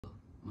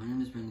My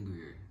name is Brandon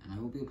Guerrier, and I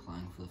will be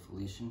applying for the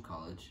Felician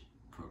College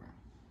program.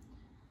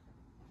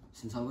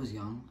 Since I was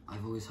young,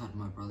 I've always had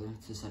my brother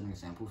to set an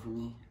example for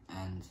me,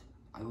 and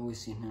I've always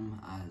seen him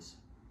as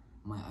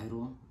my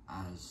idol,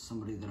 as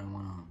somebody that I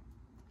want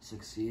to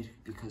succeed,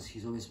 because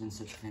he's always been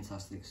such a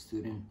fantastic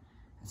student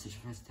and such a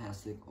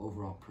fantastic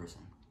overall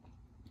person.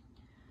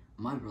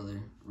 My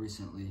brother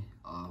recently,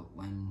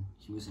 when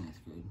he was in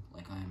 8th grade,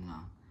 like I am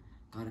now,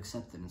 got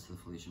accepted into the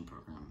Felician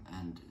program,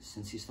 and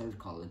since he started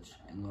college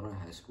in Lodi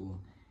High School,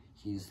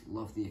 he's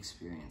loved the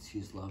experience,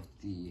 he's loved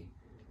the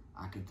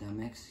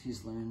academics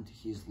he's learned,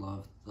 he's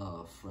loved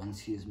the friends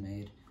he's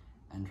made,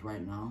 and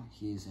right now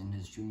he's in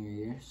his junior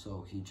year,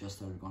 so he just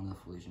started going to the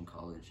Felician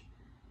College.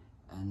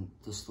 And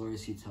the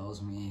stories he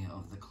tells me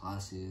of the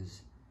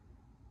classes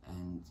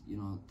and, you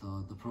know,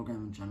 the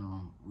program in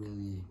general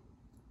really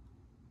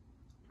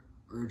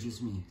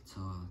urges me to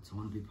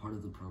want to be part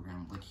of the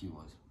program like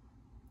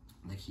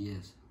he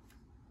is.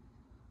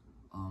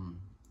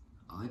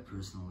 I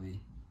personally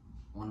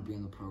want to be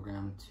in the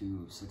program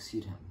to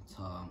succeed him,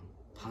 to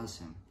pass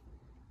him,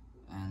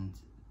 and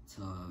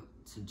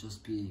to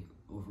just be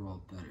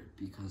overall better,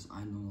 because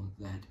I know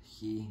that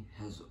he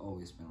has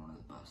always been one of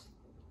the best.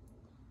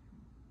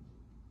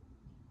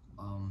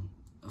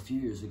 A few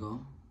years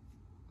ago,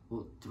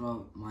 well,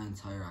 throughout my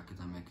entire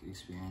academic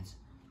experience,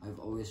 I've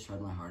always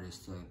tried my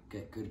hardest to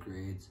get good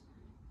grades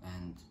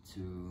and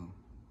to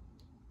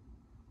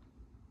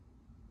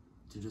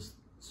just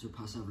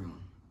surpass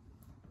everyone,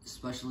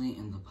 especially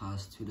in the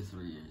past 2 to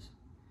 3 years.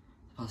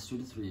 The past 2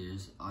 to 3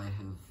 years, I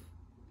have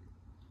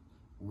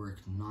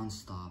worked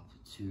non-stop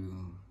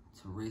to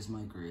raise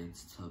my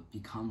grades, to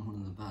become one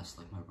of the best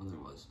like my brother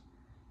was.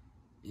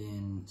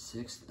 In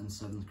 6th and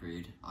 7th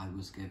grade, I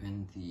was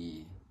given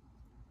the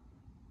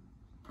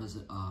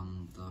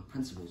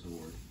Principal's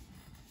Award,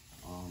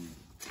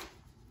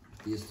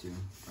 these two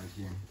right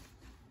here,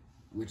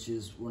 which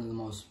is one of the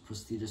most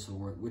prestigious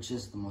award,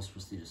 the most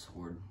prestigious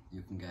award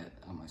you can get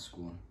at my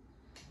school.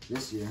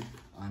 This year,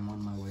 I'm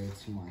on my way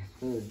to my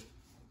 3rd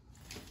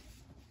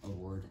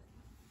award,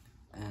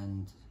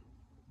 and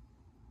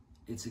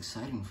it's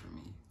exciting for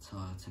me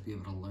to be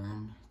able to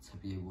learn, to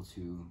be able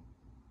to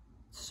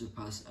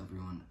surpass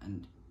everyone,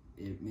 and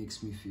it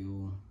makes me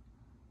feel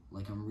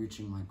like I'm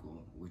reaching my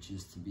goal, which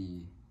is to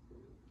be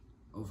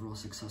overall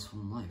successful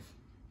in life.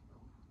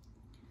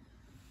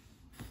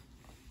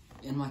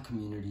 In my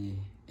community,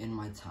 in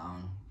my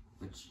town,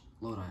 which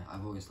Lodi,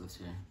 I've always lived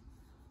here,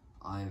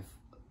 I've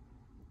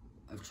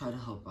tried to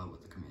help out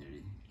with the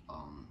community,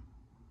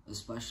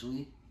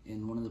 especially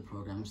in one of the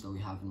programs that we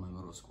have in my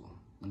middle school,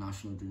 the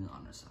National Junior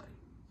Honor Society.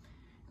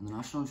 In the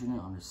National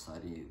Junior Honor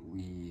Society,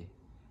 we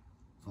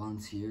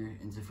volunteer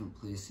in different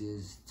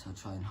places to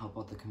try and help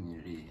out the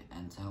community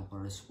and to help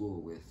out our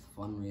school with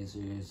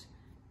fundraisers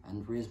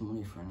and raise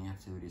money for any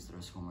activities that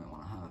our school might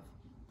want to have.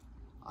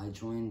 I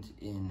joined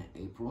in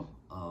April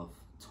of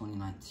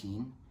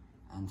 2019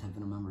 and have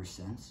been a member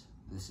since.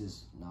 This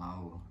is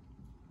now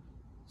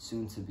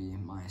soon to be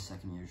my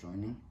 2nd year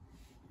joining,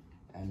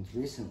 and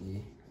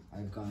recently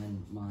I've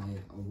gotten my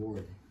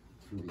award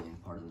through being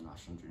part of the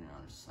National Junior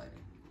Honor Society.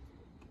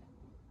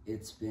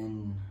 It's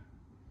been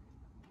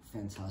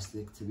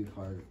fantastic to be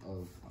part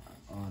of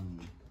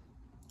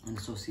an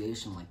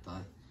association like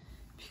that,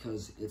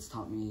 because it's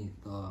taught me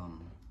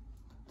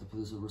the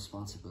place of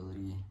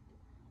responsibility,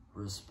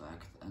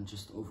 respect, and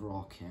just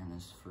overall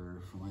careness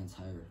for my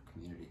entire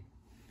community.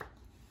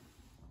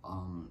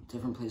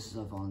 Different places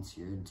I've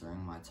volunteered during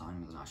my time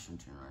in the National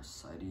Junior Honor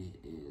Society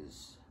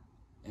is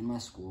in my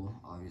school,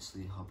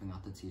 obviously helping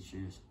out the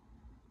teachers,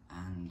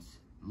 and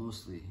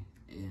mostly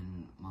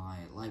in my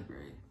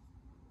library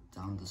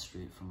down the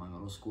street from my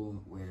middle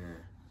school,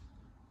 where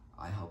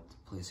I helped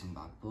placing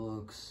back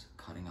books,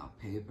 cutting out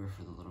paper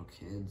for the little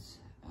kids,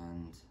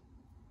 and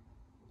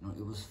you know,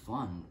 it was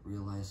fun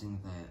realizing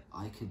that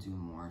I could do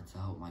more to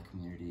help my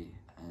community,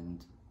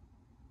 and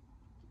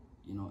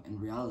you know, in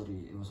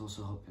reality, it was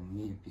also helping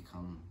me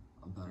become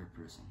a better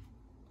person.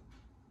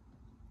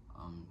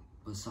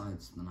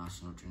 Besides the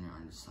National Junior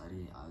Honor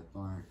Society,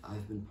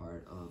 I've been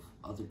part of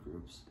other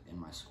groups in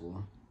my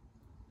school,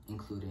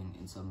 including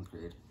in 7th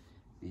grade,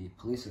 the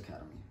Police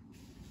Academy,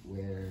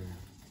 where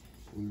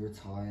we were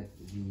taught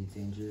the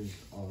dangers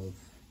of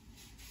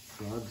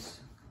drugs,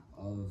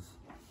 of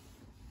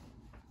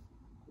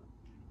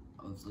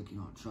like, you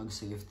know, drug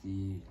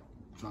safety,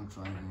 drunk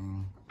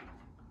driving,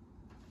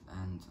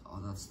 and all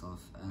that stuff.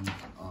 And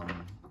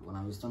when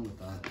I was done with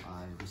that,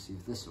 I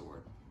received this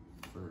award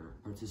for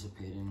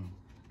participating,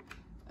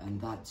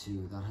 and that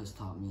has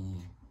taught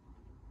me,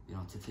 you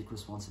know, to take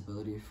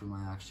responsibility for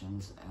my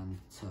actions and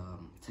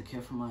to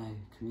care for my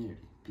community,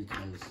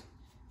 because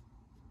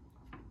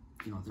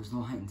you know, there's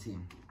no hiding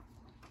team.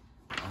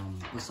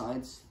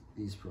 Besides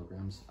these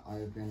programs, I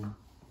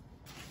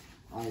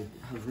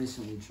have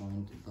recently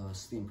joined the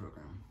STEAM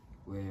program,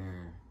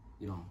 where,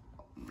 you know,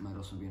 might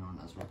also be known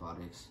as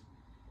robotics.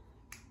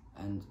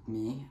 And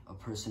me, a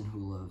person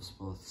who loves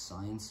both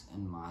science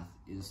and math,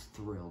 is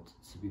thrilled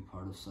to be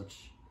part of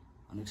such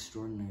an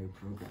extraordinary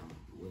program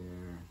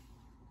where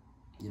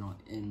you know,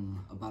 in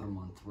about a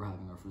month, we're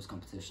having our first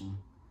competition.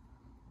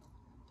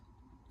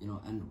 You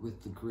know, and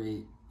with the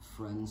great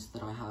friends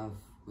that I have,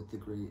 with the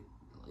great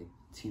like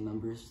team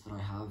members that I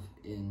have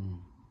in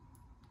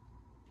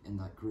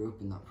that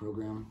group, in that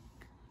program,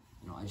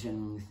 you know, I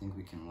genuinely think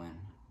we can win.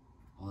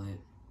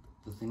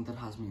 The thing that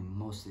has me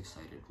most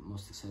excited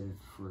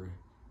for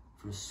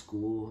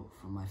school,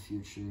 for my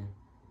future,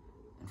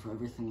 and for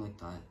everything like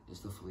that is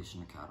the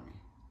Felician Academy.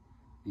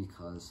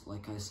 Because,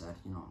 like I said,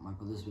 you know, my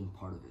brother's been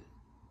part of it.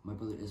 My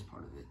brother is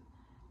part of it.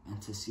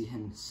 And to see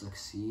him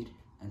succeed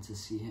and to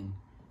see him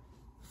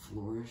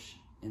flourish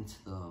into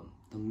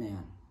the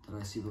man that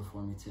I see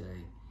before me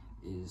today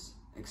is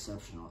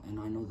exceptional. And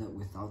I know that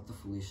without the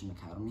Felician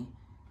Academy,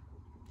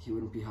 he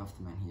wouldn't be half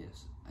the man he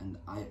is. And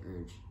I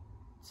urge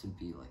to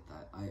be like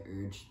that. I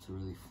urge to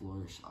really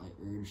flourish. I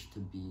urge to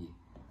be,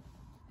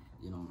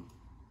 you know,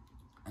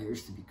 I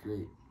urge to be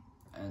great.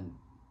 And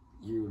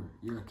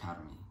your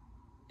academy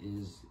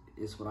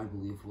is what I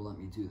believe will let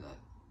me do that.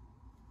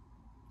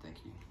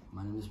 Thank you.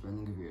 My name is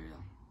Brendan Gaviria.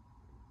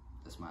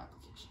 That's my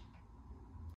application.